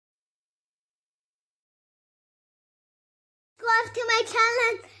Subscribe to my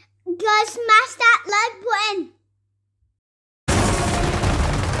channel. Guys, smash that like button.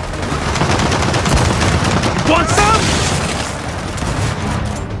 Want some?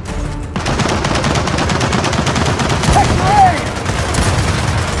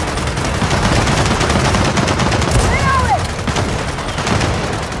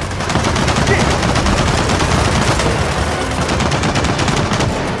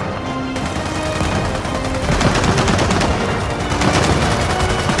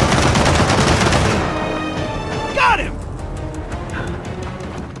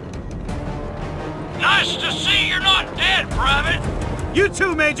 Nice to see you're not dead, Private. You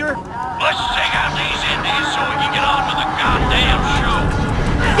too, Major. Let's take out these Indies so we can get on with the goddamn show.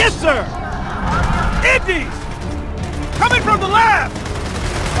 Yes, sir. Indies! Coming from the lab!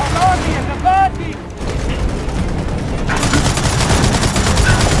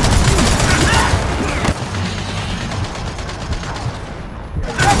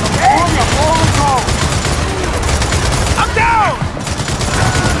 I'm down!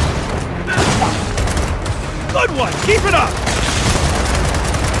 Good one! Keep it up!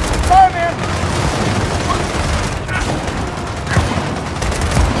 Sorry, man!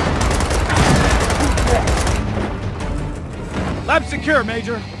 Lab secure,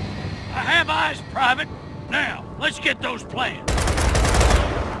 Major. I have eyes, Private. Now, let's get those plans.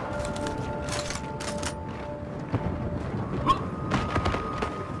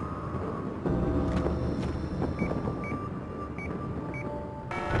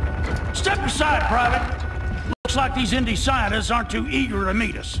 Step aside, Private. Looks like these Indy scientists aren't too eager to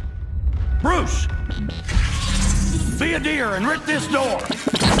meet us. Bruce! Be a dear and rip this door!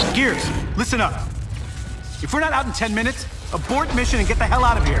 Gears, listen up. If we're not out in 10 minutes, abort mission and get the hell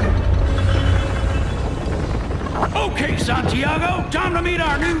out of here. Okay, Santiago, time to meet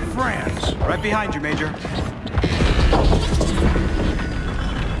our new friends. Right behind you, Major.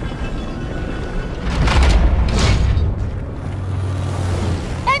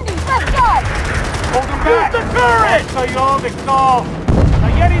 Hold him back! Use the turret! Soy Victor!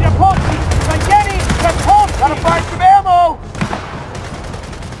 Sayeri de Ponti! Sayeri de Ponti! Gotta find some ammo!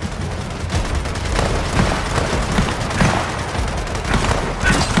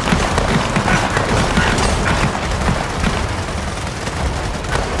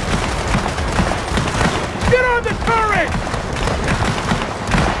 Get on the turret!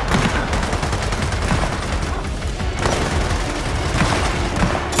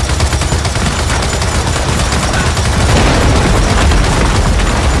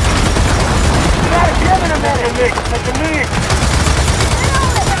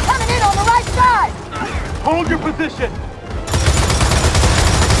 Hold your position!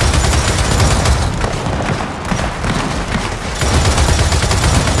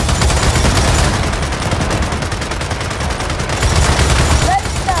 Let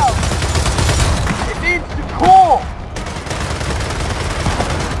it go! It needs to cool!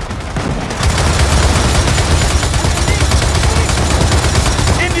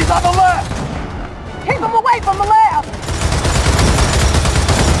 Indy's on the left! Keep him away from the lab!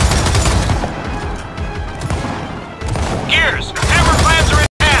 Gears, hammer plans are in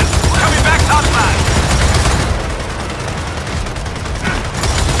hand. We're coming back topside.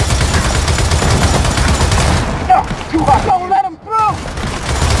 No, too hot. Don't let him through.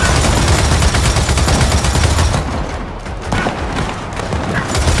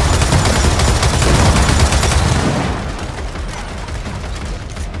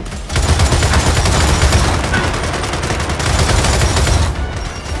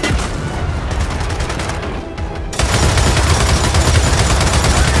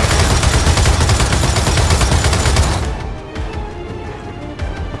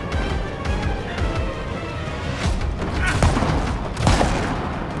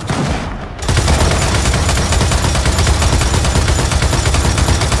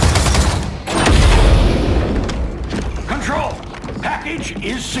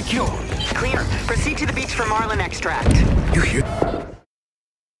 Is secure. Clear. Proceed to the beach for marlin extract. You hear?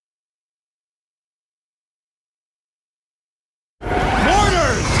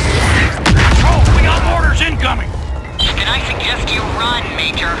 Mortars! Control, we got mortars incoming! Then I suggest you run,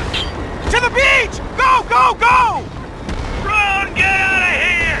 Major. To the beach! Go, go, go! Run! Get out of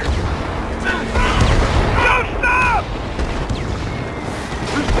here! Don't stop!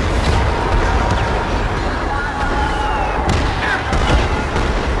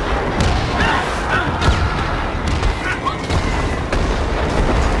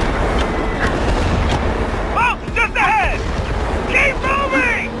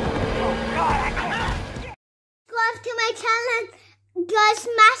 Subscribe to my channel. Guys,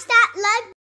 smash that